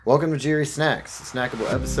Welcome to GRE Snacks,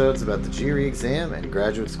 snackable episodes about the GRE exam and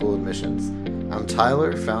graduate school admissions. I'm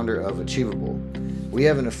Tyler, founder of Achievable. We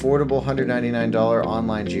have an affordable $199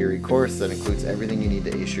 online GRE course that includes everything you need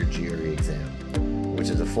to ace your GRE exam, which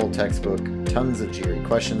is a full textbook, tons of GRE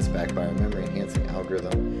questions backed by our memory-enhancing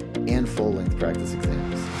algorithm, and full-length practice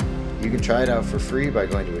exams. You can try it out for free by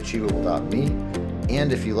going to achievable.me,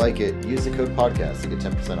 and if you like it, use the code podcast to get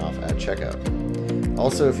 10% off at checkout.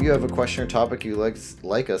 Also, if you have a question or topic you'd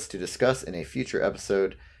like us to discuss in a future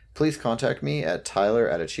episode, please contact me at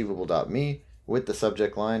tyler@achievable.me with the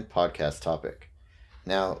subject line podcast topic.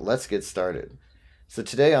 Now, let's get started. So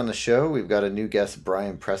today on the show, we've got a new guest,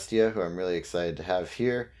 Brian Prestia, who I'm really excited to have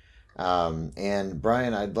here. And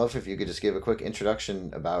Brian, I'd love if you could just give a quick introduction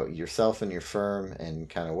about yourself and your firm and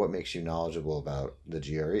kind of what makes you knowledgeable about the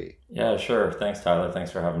GRE. Yeah, sure. Thanks, Tyler. Thanks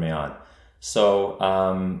for having me on. So,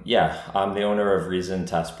 I'm the owner of Reason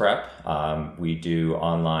Test Prep. We do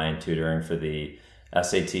online tutoring for the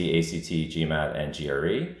SAT, ACT, GMAT, and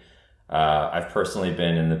GRE. I've personally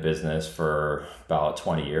been in the business for about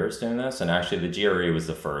 20 years doing this, and actually the GRE was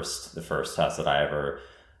the first test that I ever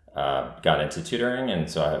got into tutoring, and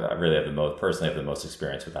so I really have the most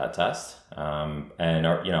experience with that test. And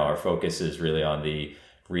our focus is really on the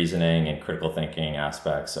reasoning and critical thinking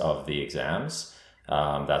aspects of the exams.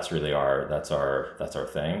 That's really our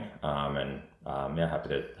thing. Happy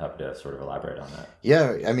to sort of elaborate on that.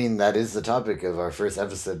 Yeah, I mean, that is the topic of our first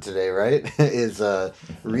episode today, right? is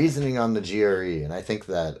reasoning on the GRE. And I think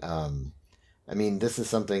that, this is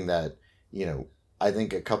something that, I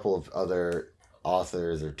think a couple of other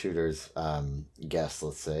authors or tutors, guests,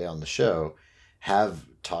 let's say, on the show have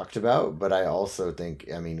talked about. But I also think,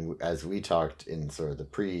 as we talked in sort of the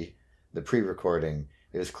pre-recording,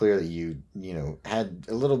 it was clear that you had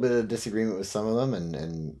a little bit of disagreement with some of them,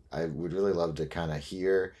 and I would really love to kind of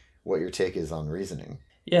hear what your take is on reasoning.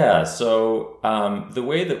 Yeah, so the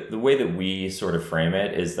way that we sort of frame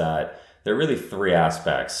it is that there are really three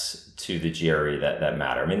aspects to the GRE that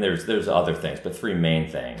matter. I mean, there's other things, but three main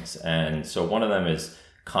things. And so one of them is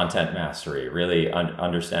content mastery, really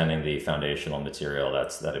understanding the foundational material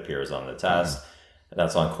that appears on the test. Mm-hmm.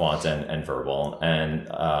 That's on quant and verbal, and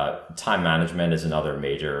time management is another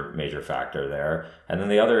major factor there. And then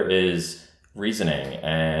the other is reasoning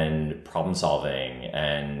and problem solving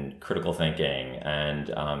and critical thinking. And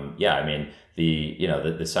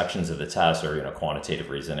the sections of the test are quantitative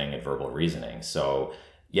reasoning and verbal reasoning. So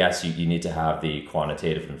yes, you need to have the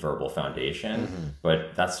quantitative and verbal foundation, mm-hmm.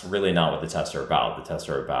 but that's really not what the tests are about. The tests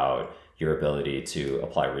are about your ability to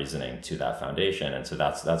apply reasoning to that foundation. And so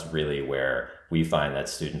that's really where we find that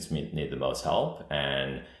students need the most help.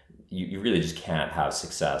 And you really just can't have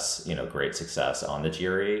success, great success on the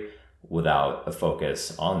GRE without a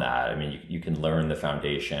focus on that. I mean, you can learn the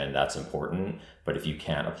foundation, that's important, but if you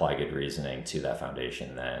can't apply good reasoning to that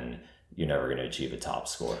foundation, then you're never going to achieve a top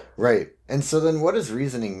score. Right. And so then what does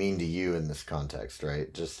reasoning mean to you in this context,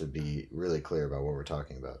 right? Just to be really clear about what we're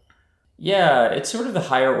talking about. Yeah, it's sort of the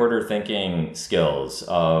higher order thinking skills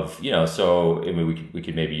of, we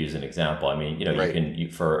could maybe use an example. I mean,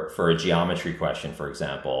 right. For a geometry question, for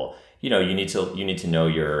example, you need to know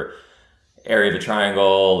your area of a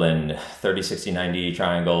triangle and 30, 60, 90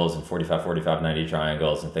 triangles and 45, 45, 90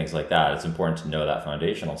 triangles and things like that. It's important to know that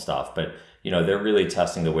foundational stuff, but they're really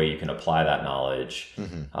testing the way you can apply that knowledge.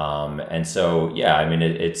 Mm-hmm. And so,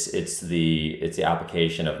 it's the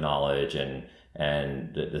application of knowledge and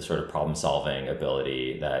the sort of problem solving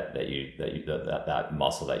ability that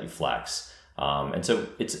muscle that you flex. And so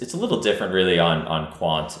it's a little different really on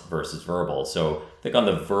quant versus verbal. So I think on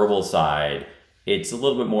the verbal side, it's a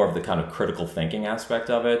little bit more of the kind of critical thinking aspect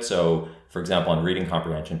of it. So for example, on reading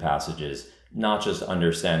comprehension passages, not just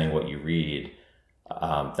understanding what you read,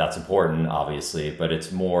 that's important obviously, but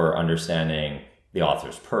it's more understanding the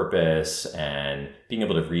author's purpose and being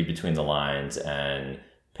able to read between the lines and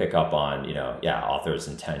pick up on, author's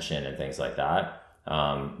intention and things like that.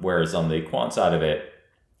 Whereas on the quant side of it,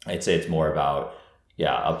 I'd say it's more about,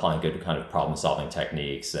 applying good kind of problem solving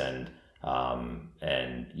techniques and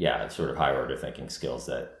sort of higher order thinking skills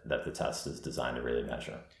that the test is designed to really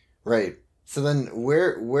measure. Right. So then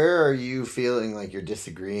where are you feeling like you're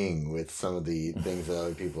disagreeing with some of the things that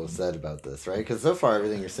other people have said about this, right? Because so far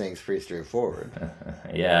everything you're saying is pretty straightforward.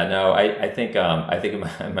 Yeah, no, I think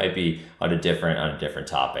it might be on a different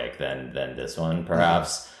topic than this one,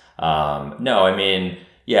 perhaps. Mm-hmm.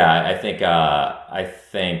 I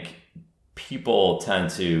think people tend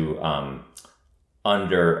to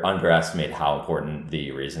underestimate how important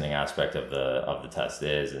the reasoning aspect of the test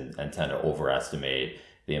is, and tend to overestimate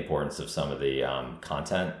the importance of some of the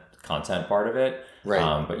content content part of it.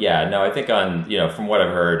 Right. But yeah, no, I think from what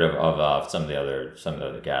I've heard of some of the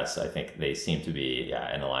other guests, I think they seem to be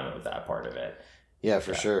in alignment with that part of it. Yeah,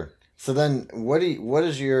 for sure. So then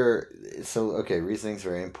reasoning's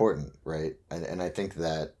very important, right? And I think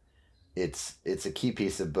that it's a key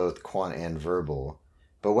piece of both quant and verbal.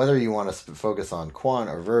 But whether you want to focus on quant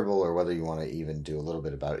or verbal, or whether you want to even do a little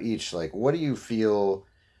bit about each, like, what do you feel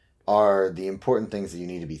are the important things that you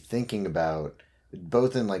need to be thinking about,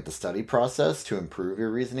 both in like the study process to improve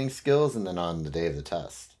your reasoning skills, and then on the day of the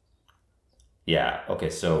test? Yeah.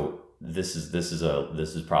 Okay. So this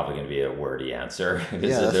is probably going to be a wordy answer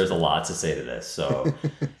because there's a lot to say to this. So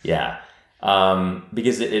yeah.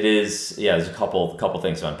 Because it is, there's a couple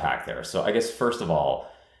things to unpack there. So I guess first of all,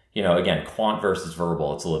 again, quant versus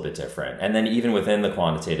verbal, it's a little bit different. And then even within the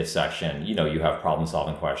quantitative section, you have problem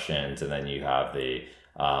solving questions, and then you have the,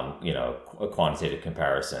 quantitative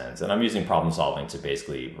comparisons. And I'm using problem solving to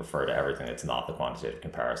basically refer to everything that's not the quantitative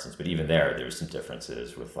comparisons. But even there's some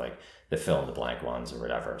differences with like the fill in the blank ones or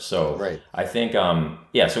whatever. So right. I think,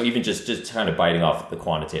 so even just kind of biting off the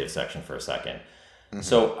quantitative section for a second. Mm-hmm.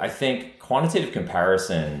 So I think quantitative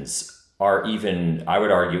comparisons are I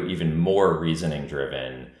would argue, even more reasoning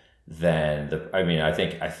driven than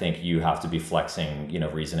I think you have to be flexing,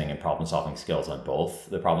 reasoning and problem solving skills on both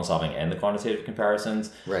the problem solving and the quantitative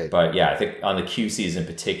comparisons. Right. But yeah, I think on the QCs in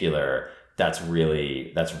particular, that's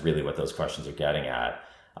really what those questions are getting at.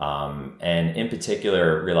 And in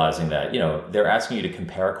particular, realizing that, they're asking you to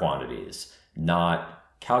compare quantities, not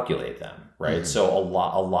calculate them, right? Mm-hmm. So a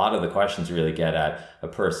lot of the questions really get at a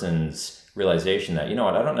person's realization that, I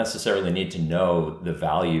don't necessarily need to know the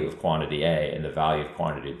value of quantity A and the value of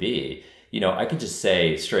quantity B. I could just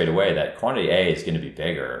say straight away that quantity A is going to be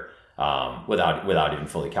bigger without even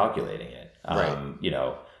fully calculating it. Right.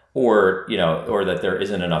 Or that there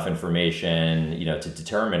isn't enough information, to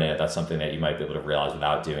determine it. That's something that you might be able to realize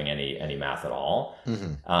without doing any math at all.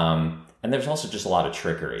 Mm-hmm. And there's also just a lot of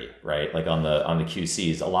trickery, right? Like on the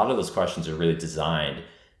QCs, a lot of those questions are really designed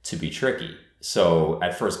to be tricky. So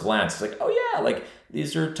at first glance, it's like, oh yeah, like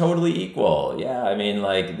these are totally equal. Yeah, I mean,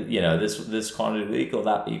 like, this quantity will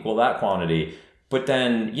equal that quantity. But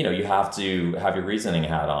then, you have to have your reasoning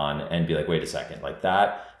hat on and be like, wait a second, like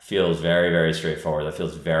that feels very, very straightforward. That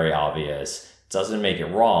feels very obvious. Doesn't make it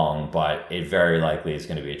wrong, but it very likely is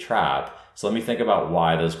going to be a trap. So let me think about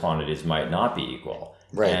why those quantities might not be equal.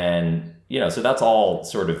 Right. And, so that's all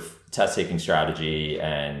sort of test taking strategy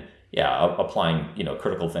and applying,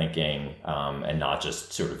 critical thinking, and not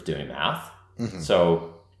just sort of doing math. Mm-hmm.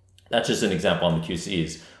 So that's just an example on the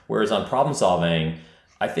QCs. Whereas on problem solving,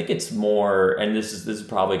 I think it's more, and this is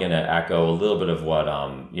probably going to echo a little bit of what,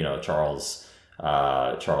 Charles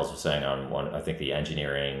was saying on one, I think the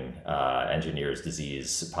Engineer's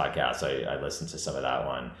Disease podcast. I listened to some of that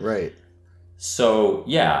one. Right. So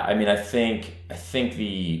yeah, I mean, I think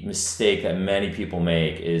the mistake that many people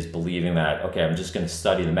make is believing that, okay, I'm just going to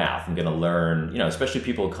study the math. I'm going to learn, especially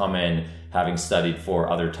people who come in having studied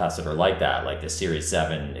for other tests that are like that, like the Series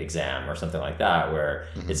 7 exam or something like that, where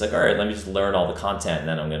mm-hmm. it's like, all right, let me just learn all the content and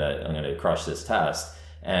then I'm gonna crush this test.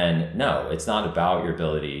 And no, it's not about your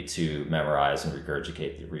ability to memorize and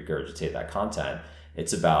regurgitate that content.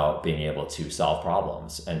 It's about being able to solve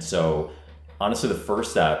problems. And so honestly, the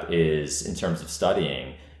first step is, in terms of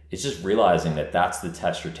studying, it's just realizing that that's the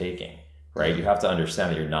test you're taking, right? You have to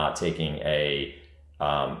understand that you're not taking a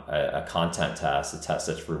content test, a test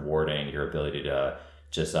that's rewarding your ability to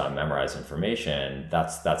just memorize information.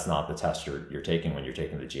 That's not the test you're taking when you're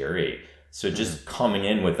taking the GRE. So just coming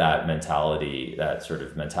in with that mentality, that sort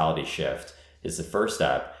of mentality shift, is the first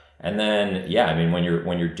step. And then, when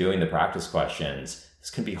you're doing the practice questions, this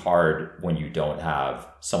can be hard when you don't have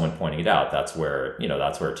someone pointing it out. That's where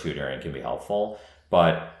tutoring can be helpful.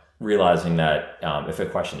 But realizing that if a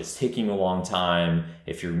question is taking a long time,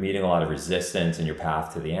 if you're meeting a lot of resistance in your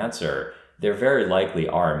path to the answer, there very likely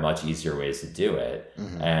are much easier ways to do it.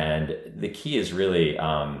 Mm-hmm. And the key is really,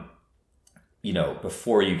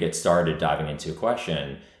 before you get started diving into a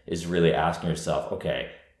question, is really asking yourself, okay,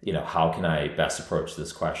 how can I best approach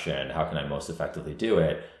this question? How can I most effectively do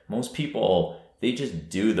it? Most people, they just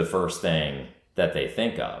do the first thing that they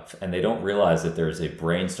think of, and they don't realize that there's a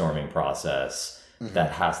brainstorming process mm-hmm.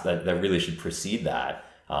 that really should precede that.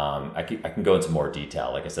 I can go into more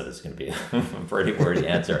detail. Like I said, this is going to be a pretty wordy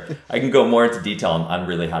answer. I can go more into detail on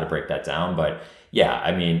really how to break that down. But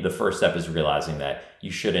the first step is realizing that you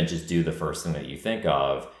shouldn't just do the first thing that you think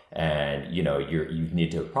of, and you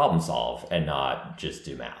need to problem solve and not just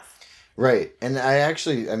do math. Right. And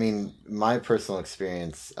my personal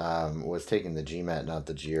experience was taking the GMAT, not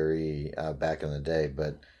the GRE, back in the day.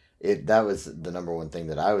 But that was the number one thing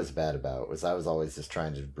that I was bad about, was I was always just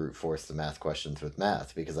trying to brute force the math questions with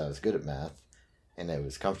math because I was good at math and it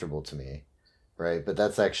was comfortable to me, right? But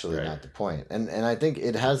that's actually not the point. And I think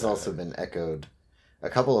it has also been echoed a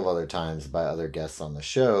couple of other times by other guests on the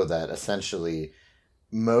show that essentially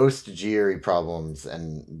most GRE problems,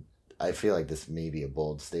 and I feel like this may be a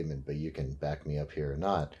bold statement, but you can back me up here or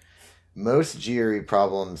not. Most GRE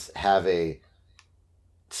problems have a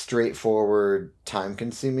straightforward,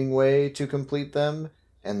 time-consuming way to complete them,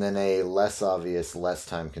 and then a less obvious, less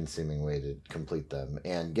time-consuming way to complete them.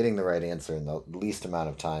 And getting the right answer in the least amount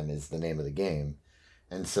of time is the name of the game.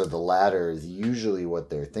 And so the latter is usually what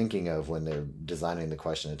they're thinking of when they're designing the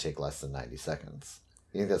question to take less than 90 seconds.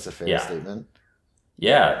 You think that's a fair statement?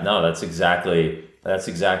 Yeah, no, that's exactly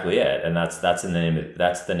it, and that's the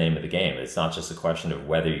name of the game. It's not just a question of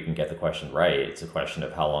whether you can get the question right; it's a question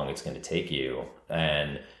of how long it's going to take you.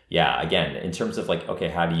 And yeah, again, in terms of like, okay,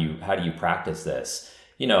 how do you practice this?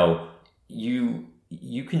 You know, you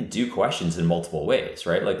can do questions in multiple ways,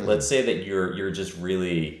 right? Like, let's say that you're just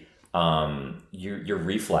really your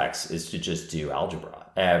reflex is to just do algebra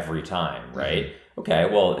every time, right? Okay,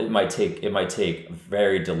 well, it might take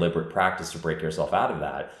very deliberate practice to break yourself out of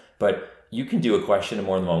that, but you can do a question in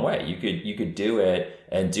more than one way. You could do it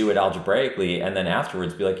and do it algebraically, and then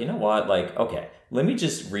afterwards be like, you know what, like, okay, let me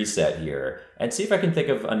just reset here and see if I can think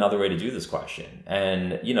of another way to do this question.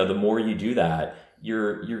 And you know, the more you do that,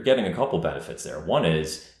 you're getting a couple benefits there. One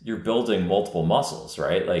is you're building multiple muscles,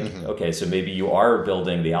 right? Like, okay, so maybe you are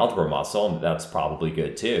building the algebra muscle, and that's probably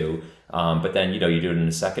good too. But then, you know, you do it in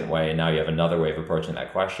a second way, and now you have another way of approaching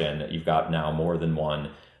that question. You've got now more than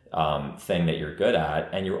one thing that you're good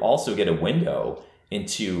at, and you also get a window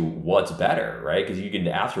into what's better, right? Because you can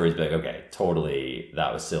afterwards be like, okay, totally,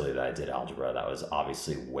 that was silly that I did algebra. That was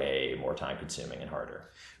obviously way more time consuming and harder.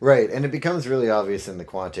 Right, and it becomes really obvious in the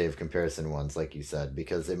quantitative comparison ones, like you said,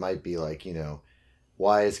 because it might be like, you know,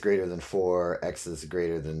 y is greater than 4, x is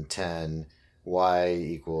greater than 10, y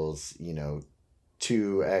equals, you know,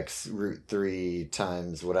 2x root 3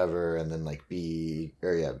 times whatever, and then like a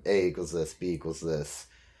equals this, b equals this.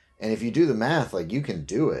 And if you do the math, like, you can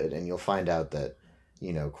do it, and you'll find out that,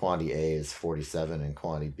 you know, quantity A is 47 and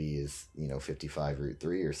quantity B is, you know, 55 root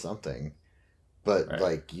 3 or something. But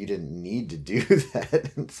like, you didn't need to do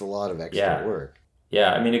that. It's a lot of extra work.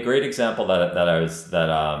 Yeah, I mean, a great example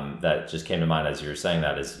that just came to mind as you were saying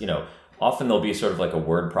that is, you know, often there'll be sort of like a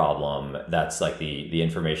word problem that's like the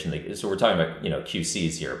information. So we're talking about, you know,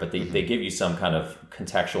 QCs here, but they give you some kind of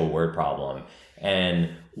contextual word problem. And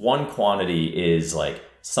one quantity is like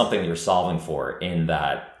something that you're solving for in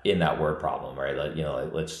that word problem, right? Like, you know,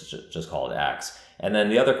 like, let's just call it X. And then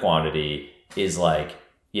the other quantity is like,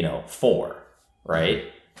 you know, 4, right?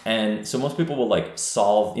 And so most people will like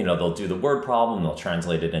solve, you know, they'll do the word problem, they'll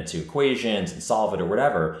translate it into equations and solve it or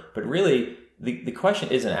whatever. But really, the question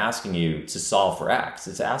isn't asking you to solve for X.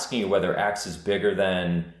 It's asking you whether X is bigger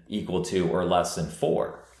than, equal to, or less than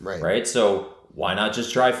 4. Right? So why not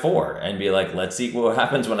just try 4 and be like, let's see what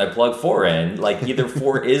happens when I plug 4 in. Like, either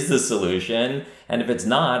 4 is the solution, and if it's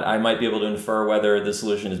not, I might be able to infer whether the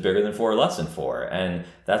solution is bigger than 4 or less than 4. And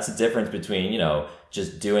that's the difference between, you know,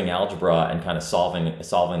 just doing algebra and kind of solving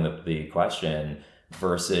the question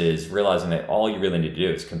versus realizing that all you really need to do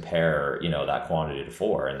is compare, you know, that quantity to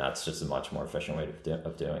 4, and that's just a much more efficient way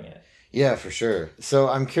of doing it. Yeah, for sure. So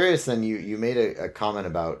I'm curious then, you made a comment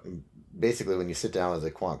about basically when you sit down with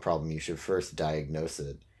a quant problem, you should first diagnose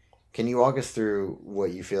it. Can you walk us through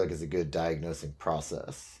what you feel like is a good diagnosing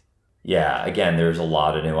process? Yeah, again, there's a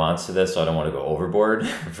lot of nuance to this, so I don't want to go overboard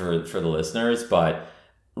for the listeners, but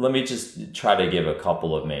let me just try to give a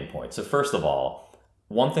couple of main points. So first of all,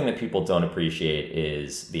 one thing that people don't appreciate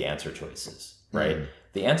is the answer choices, right?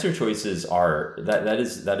 The answer choices are that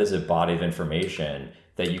is a body of information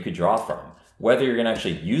that you could draw from. Whether you're going to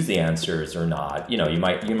actually use the answers or not, you know, you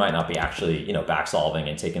might not be actually, you know, back solving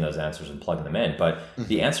and taking those answers and plugging them in, but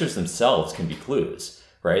the answers themselves can be clues,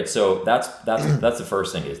 right? So that's the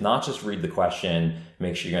first thing, is not just read the question,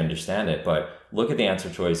 make sure you understand it, but look at the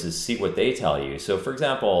answer choices, see what they tell you. So for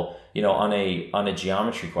example, you know, on a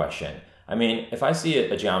geometry question, I mean, if I see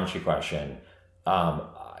a geometry question,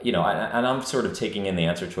 you know, and I'm sort of taking in the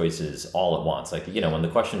answer choices all at once. Like, you know, when the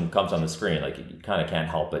question comes on the screen, like, you kind of can't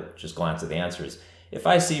help but just glance at the answers. If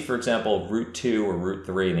I see, for example, root 2 or root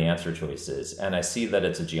 3 in the answer choices, and I see that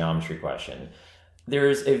it's a geometry question,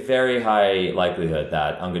 there's a very high likelihood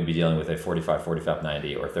that I'm going to be dealing with a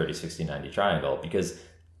 45-45-90 or 30-60-90 triangle, because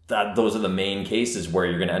those are the main cases where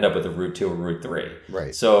you're going to end up with a root 2 or root 3.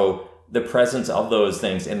 Right. So the presence of those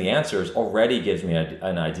things in the answers already gives me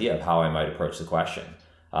an idea of how I might approach the question.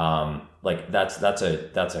 like that's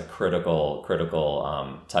a critical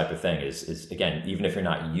type of thing is again, even if you're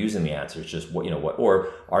not using the answers, just what or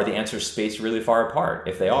are the answers spaced really far apart?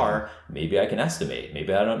 If they are, maybe I can estimate.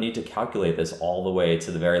 Maybe I don't need to calculate this all the way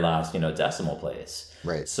to the very last decimal place.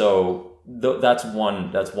 Right. So that's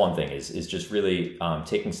one thing is just really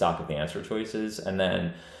taking stock of the answer choices. And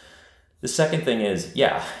then the second thing is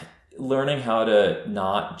learning how to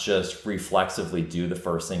not just reflexively do the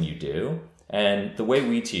first thing you do. And the way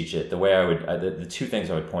we teach it, the way I would, the two things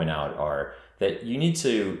I would point out are that you need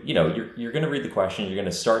to, you're going to read the question, you're going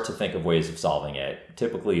to start to think of ways of solving it.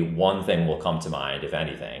 Typically, one thing will come to mind, if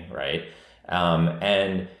anything, right?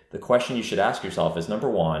 And the question you should ask yourself is, number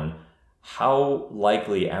one, how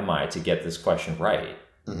likely am I to get this question right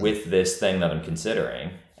with this thing that I'm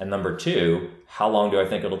considering? And number two, how long do I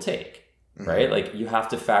think it'll take? Right? Like you have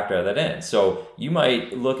to factor that in. So you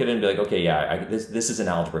might look at it and be like, okay, this is an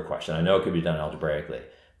algebra question. I know it could be done algebraically,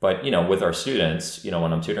 but with our students,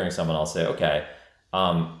 when I'm tutoring someone, I'll say, okay,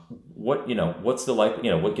 what's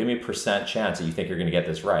the give me a percent chance that you think you're going to get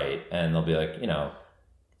this right? And they'll be like,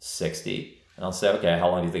 60. And I'll say, okay, how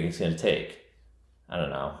long do you think it's going to take? I don't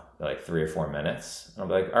know, like 3 or 4 minutes. And I'll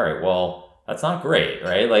be like, all right, well, that's not great,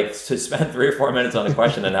 right? Like to spend 3 or 4 minutes on a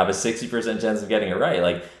question and have a 60% chance of getting it right.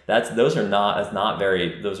 Like those are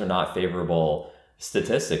not favorable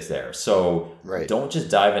statistics there. So don't just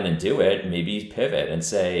dive in and do it. Maybe pivot and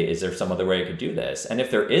say, is there some other way I could do this? And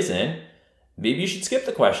if there isn't, maybe you should skip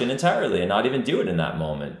the question entirely and not even do it in that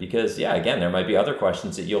moment. Because again, there might be other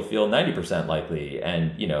questions that you'll feel 90% likely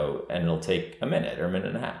and it'll take a minute or a minute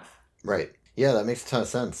and a half. Right. Yeah, that makes a ton of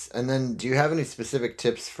sense. And then do you have any specific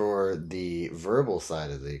tips for the verbal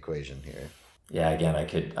side of the equation here? Yeah, again, I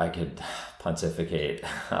could pontificate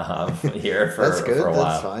here for, That's good. For a while.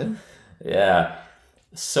 That's fine. Yeah.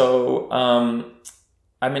 So,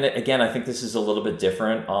 again, I think this is a little bit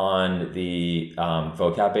different on the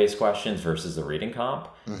vocab-based questions versus the reading comp.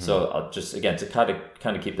 So I'll just, again, to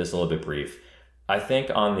kind of keep this a little bit brief, I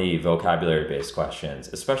think on the vocabulary-based questions,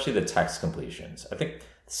 especially the text completions, I think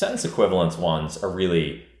sentence equivalence ones are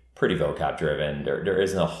really pretty vocab driven. There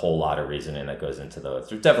isn't a whole lot of reasoning that goes into those.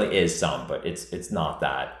 There definitely is some, but it's not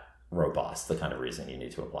that robust, the kind of reasoning you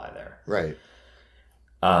need to apply there. Right.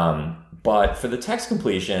 But for the text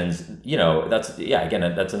completions,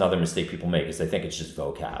 that's another mistake people make is they think it's just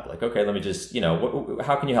vocab. Like, okay, let me just,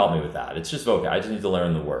 how can you help me with that? It's just vocab. I just need to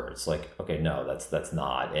learn the words. Like, okay, no, that's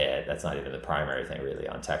not it. That's not even the primary thing really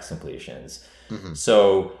on text completions.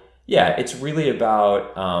 So it's really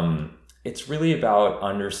about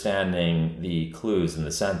understanding the clues in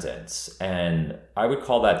the sentence, and I would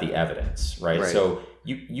call that the evidence, right? So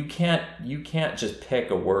you can't just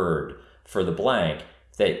pick a word for the blank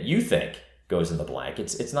that you think goes in the blank.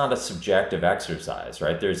 It's not a subjective exercise,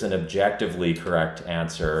 right? There's an objectively correct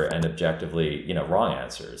answer and objectively wrong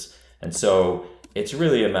answers, and so it's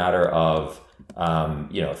really a matter of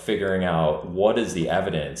figuring out what is the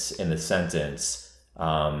evidence in the sentence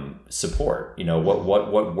support.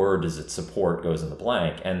 What word does it support goes in the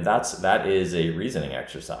blank, and that is a reasoning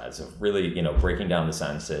exercise of really breaking down the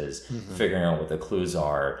sentences, figuring out what the clues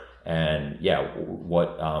are, and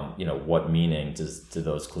what meaning do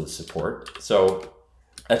those clues support. So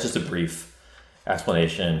that's just a brief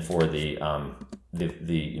explanation for the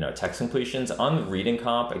text completions. On the reading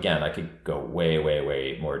comp, again, I could go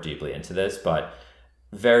way more deeply into this, but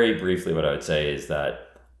very briefly what I would say is that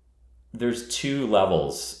there's 2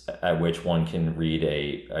 levels at which one can read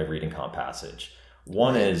a reading comp passage.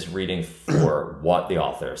 One is reading for what the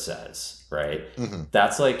author says, right?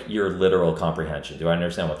 That's like your literal comprehension. Do I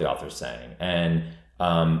understand what the author's saying? And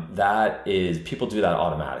that is, people do that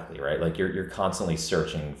automatically, right? Like you're constantly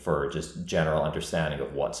searching for just general understanding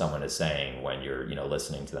of what someone is saying when you're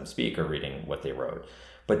listening to them speak or reading what they wrote.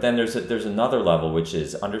 But then there's another level, which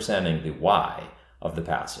is understanding the why of the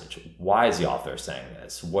passage. Why is the author saying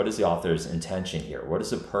this? What is the author's intention here? What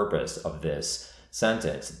is the purpose of this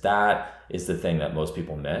sentence? That is the thing that most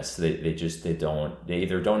people miss. They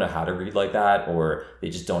either don't know how to read like that, or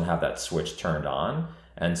they just don't have that switch turned on.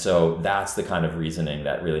 And so that's the kind of reasoning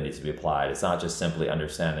that really needs to be applied. It's not just simply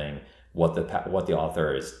understanding what the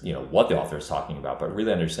author is talking about, but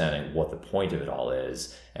really understanding what the point of it all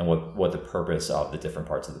is and what the purpose of the different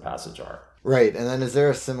parts of the passage are. Right. And then is there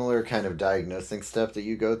a similar kind of diagnosing step that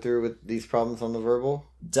you go through with these problems on the verbal?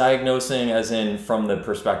 Diagnosing as in from the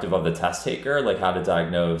perspective of the test taker, like how to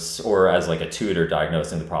diagnose, or as like a tutor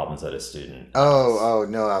diagnosing the problems that a student has?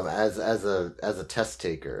 No, as a test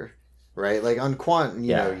taker, right? Like on quant,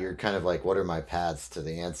 you know, you're kind of like, what are my paths to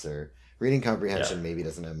the answer? Reading comprehension maybe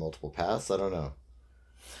doesn't have multiple paths. I don't know.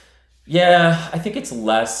 Yeah, I think it's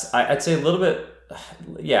less, I'd say a little bit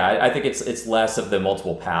yeah, I think it's less of the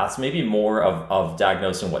multiple paths, maybe more of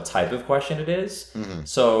diagnosing what type of question it is. Mm-hmm.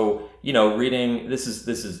 So, reading, this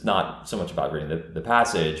is not so much about reading the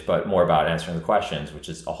passage, but more about answering the questions, which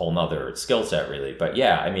is a whole nother skill set really. But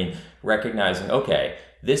yeah, I mean, recognizing, okay,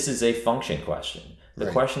 this is a function question. The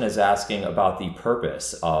Right. question is asking about the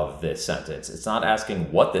purpose of this sentence. It's not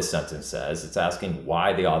asking what this sentence says, it's asking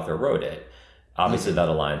why the author wrote it. Obviously, that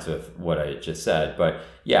aligns with what I just said, but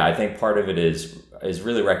yeah, I think part of it is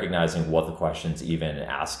really recognizing what the question's even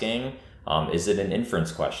asking. Is it an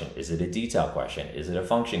inference question? Is it a detail question? Is it a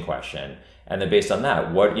function question? And then based on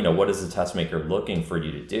that, what is the test maker looking for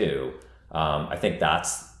you to do? I think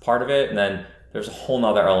that's part of it. And then there's a whole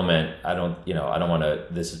nother element. I don't want to.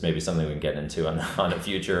 This is maybe something we can get into on a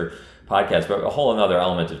future podcast, but a whole another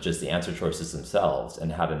element of just the answer choices themselves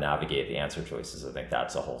and how to navigate the answer choices. I think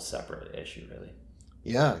that's a whole separate issue, really.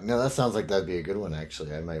 Yeah, no, that sounds like that'd be a good one,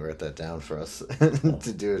 actually. I might write that down for us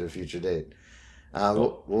to do at a future date.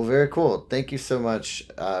 Cool. Well, very cool. Thank you so much,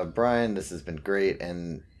 Brian. This has been great.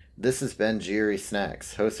 And this has been GRE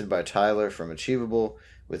Snacks, hosted by Tyler from Achievable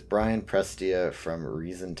with Brian Prestia from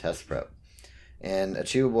Reason Test Prep. And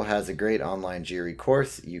Achievable has a great online GRE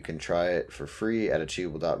course. You can try it for free at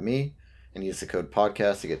achievable.me and use the code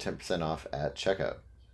podcast to get 10% off at checkout.